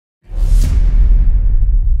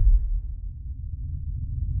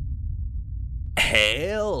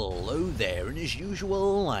Hello there, and as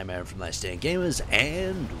usual, I'm Aaron from Let's Stay Gamers,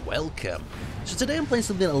 and welcome. So today I'm playing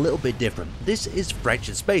something a little bit different. This is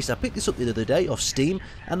Fractured Space. I picked this up the other day off Steam,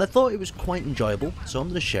 and I thought it was quite enjoyable, so I'm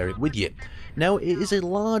going to share it with you. Now, it is a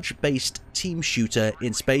large-based team shooter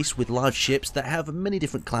in space with large ships that have many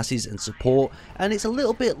different classes and support, and it's a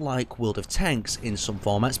little bit like World of Tanks in some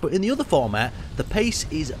formats, but in the other format, the pace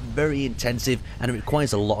is very intensive and it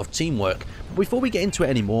requires a lot of teamwork. But before we get into it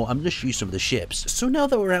anymore, I'm going to show you some of the ships. So now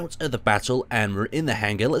that we're out of the battle and we're in the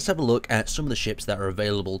hangar, let's have a look at some of the ships that are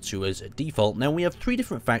available to us at default. Now, we have three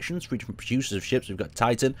different factions, three different producers of ships. We've got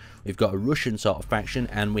Titan, we've got a Russian sort of faction,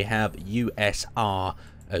 and we have USR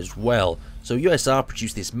as well. So USR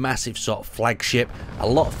produced this massive sort of flagship, a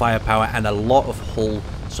lot of firepower and a lot of hull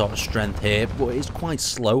sort of strength here, but it's quite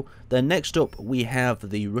slow. Then next up we have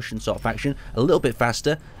the Russian sort of faction, a little bit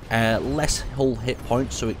faster, less hull hit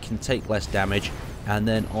points so it can take less damage. And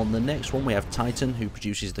then on the next one we have Titan, who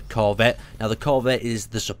produces the Corvette. Now the Corvette is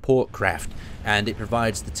the support craft, and it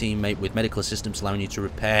provides the teammate with medical assistance, allowing you to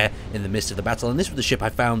repair in the midst of the battle. And this was the ship I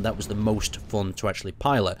found that was the most fun to actually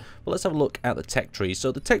pilot. But let's have a look at the tech trees.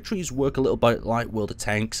 So the tech trees work a little bit like World of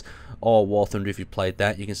Tanks or War Thunder if you've played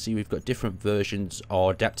that. You can see we've got different versions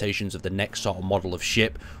or adaptations of the next sort of model of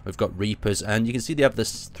ship. We've got Reapers, and you can see they have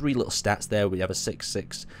this three little stats there. We have a 6,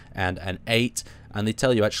 6 and an 8, and they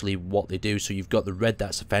tell you actually what they do. So you've got the red,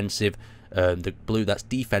 that's offensive, the blue, that's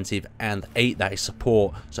defensive, and 8, that is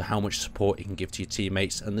support, so how much support you can give to your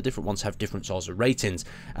teammates, and the different ones have different sorts of ratings,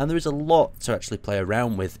 and there is a lot to actually play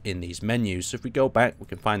around with in these menus. So if we go back, we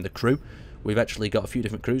can find the crew. We've actually got a few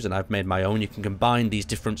different crews, and I've made my own. You can combine these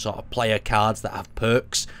different sort of player cards that have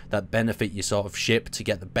perks that benefit your sort of ship to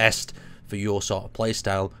get the best for your sort of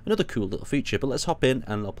playstyle. Another cool little feature, but let's hop in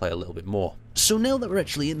and I'll play a little bit more. So now that we're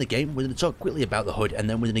actually in the game, we're going to talk quickly about the HUD, and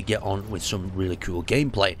then we're going to get on with some really cool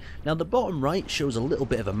gameplay. Now the bottom right shows a little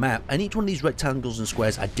bit of a map, and each one of these rectangles and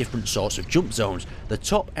squares are different sorts of jump zones. The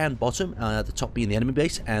top and bottom, the top being the enemy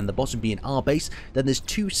base and the bottom being our base. Then there's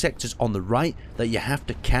two sectors on the right that you have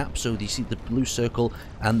to cap. So you see the blue circle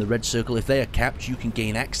and the red circle. If they are capped, you can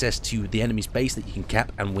gain access to the enemy's base that you can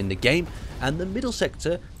cap and win the game. And the middle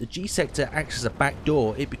sector, the G sector, acts as a back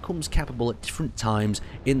door. It becomes cappable at different times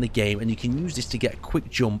in the game, and you can use this to get a quick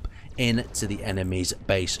jump into the enemy's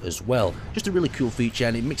base as well. Just a really cool feature,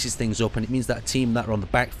 and it mixes things up, and it means that a team that are on the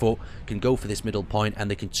back foot can go for this middle point and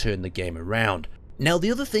they can turn the game around. Now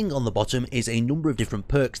the other thing on the bottom is a number of different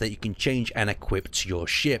perks that you can change and equip to your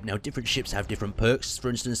ship. Now different ships have different perks.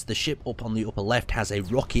 For instance, the ship up on the upper left has a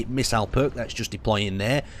rocket missile perk that's just deploying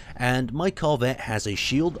there, and my Corvette has a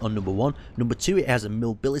shield on number 1. Number 2, it has a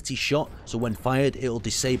mobility shot, so when fired it'll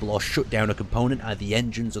disable or shut down a component, either the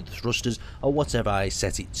engines or the thrusters or whatever I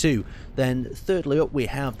set it to. Then thirdly up we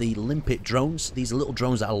have the limpet drones. These are little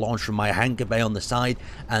drones that are launched from my hangar bay on the side,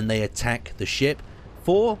 and they attack the ship.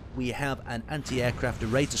 4, we have an anti-aircraft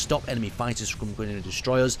array to stop enemy fighters from going to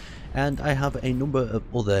destroy us, and I have a number of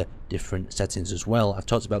other different settings as well. I've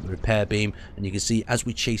talked about the repair beam, and you can see as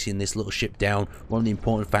we're chasing this little ship down, one of the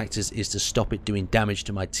important factors is to stop it doing damage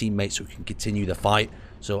to my teammates so we can continue the fight.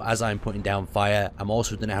 So as I'm putting down fire, I'm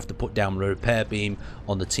also going to have to put down the repair beam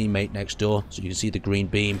on the teammate next door, so you can see the green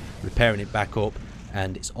beam, repairing it back up,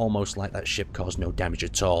 and it's almost like that ship caused no damage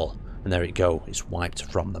at all. And there we go, it's wiped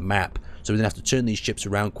from the map. So we're going to have to turn these ships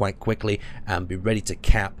around quite quickly and be ready to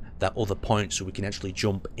cap that other point so we can actually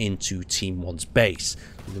jump into Team 1's base.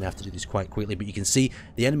 We're going to have to do this quite quickly, but you can see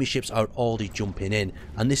the enemy ships are already jumping in,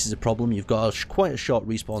 and this is a problem. You've got quite a short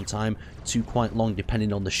respawn time to quite long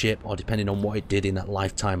depending on the ship or depending on what it did in that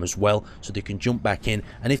lifetime as well, so they can jump back in,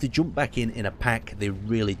 and if they jump back in a pack, they're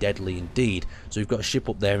really deadly indeed. So we've got a ship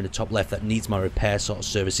up there in the top left that needs my repair sort of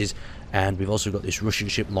services, and we've also got this Russian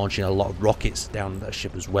ship launching a lot of rockets down that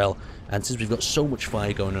ship as well. And since we've got so much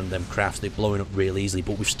fire going on them crafts, they're blowing up real easily,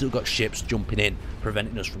 but we've still got ships jumping in,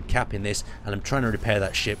 preventing us from capping this, and I'm trying to repair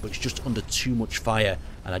that ship, but it's just under too much fire,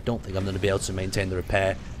 and I don't think I'm going to be able to maintain the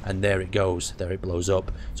repair, and there it goes, there it blows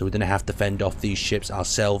up. So we're going to have to fend off these ships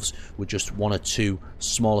ourselves with just 1 or 2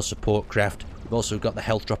 smaller support craft. We've also got the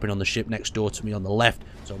health dropping on the ship next door to me on the left,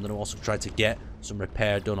 so I'm going to also try to get some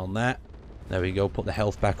repair done on that. There we go, put the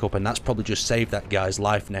health back up, and that's probably just saved that guy's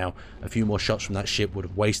life now. A few more shots from that ship would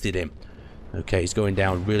have wasted him. Okay, he's going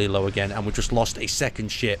down really low again, and we've just lost a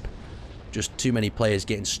second ship. Just too many players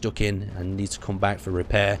getting stuck in and need to come back for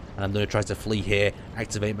repair. And I'm going to try to flee here,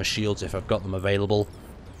 activate my shields if I've got them available.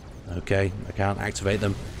 Okay, I can't activate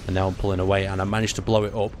them, and now I'm pulling away, and I managed to blow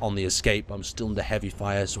it up on the escape. I'm still under heavy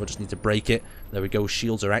fire, so I just need to break it. There we go,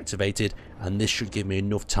 shields are activated, and this should give me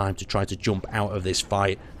enough time to try to jump out of this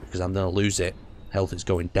fight, because I'm going to lose it. Health is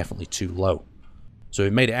going definitely too low. So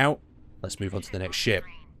we've made it out. let's move on to the next ship.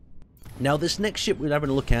 Now this next ship we're having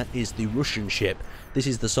a look at is the Russian ship. This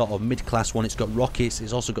is the sort of mid-class one. It's got rockets,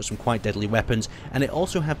 it's also got some quite deadly weapons, and it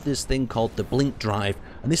also has this thing called the blink drive,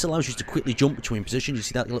 and this allows you to quickly jump between positions. You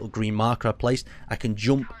see that little green marker I placed? I can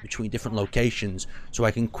jump between different locations, so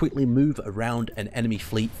I can quickly move around an enemy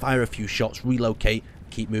fleet, fire a few shots, relocate,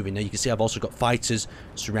 keep moving. Now you can see I've also got fighters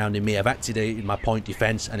surrounding me. I've activated my point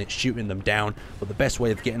defense and it's shooting them down, but the best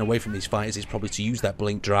way of getting away from these fighters is probably to use that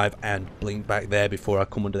blink drive and blink back there before I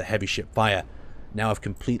come under the heavy ship fire. Now I've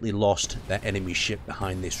completely lost that enemy ship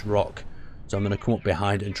behind this rock, so I'm going to come up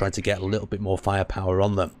behind and try to get a little bit more firepower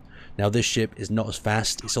on them. Now this ship is not as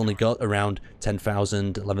fast, it's only got around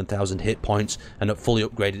 10,000, 11,000 hit points, and at fully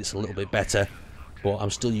upgraded it's a little bit better. But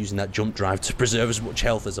I'm still using that jump drive to preserve as much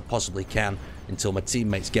health as I possibly can until my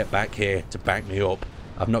teammates get back here to back me up.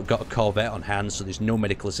 I've not got a Corvette on hand, so there's no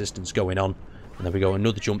medical assistance going on. And there we go,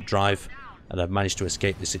 another jump drive, and I've managed to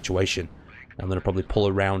escape this situation. I'm going to probably pull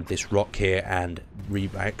around this rock here and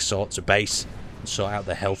re-back sort to base and sort out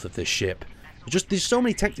the health of this ship. There's so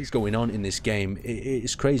many tactics going on in this game,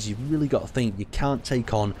 it's crazy. You've really got to think, you can't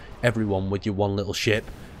take on everyone with your one little ship.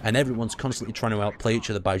 And everyone's constantly trying to outplay each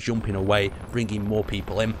other by jumping away, bringing more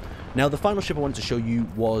people in. Now the final ship I wanted to show you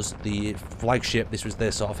was the flagship. This was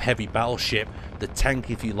their sort of heavy battleship, the tank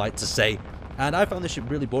if you like to say. And I found this ship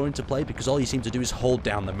really boring to play because all you seem to do is hold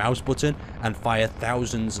down the mouse button and fire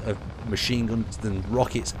thousands of machine guns and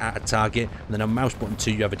rockets at a target. And then on mouse button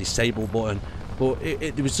 2 you have a disable button. But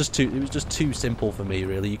it was just too simple for me,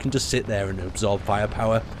 really. You can just sit there and absorb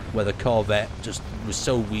firepower, where the Corvette just was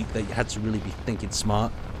so weak that you had to really be thinking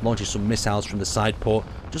smart, launching some missiles from the side port.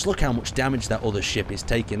 Just look how much damage that other ship is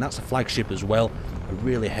taking. That's a flagship as well, a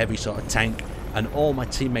really heavy sort of tank, and all my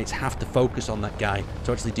teammates have to focus on that guy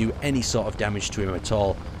to actually do any sort of damage to him at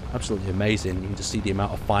all. Absolutely amazing. You can just see the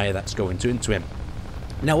amount of fire that's going into him.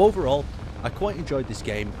 Now overall, I quite enjoyed this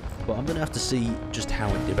game, but I'm going to have to see just how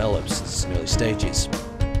it develops in its early stages.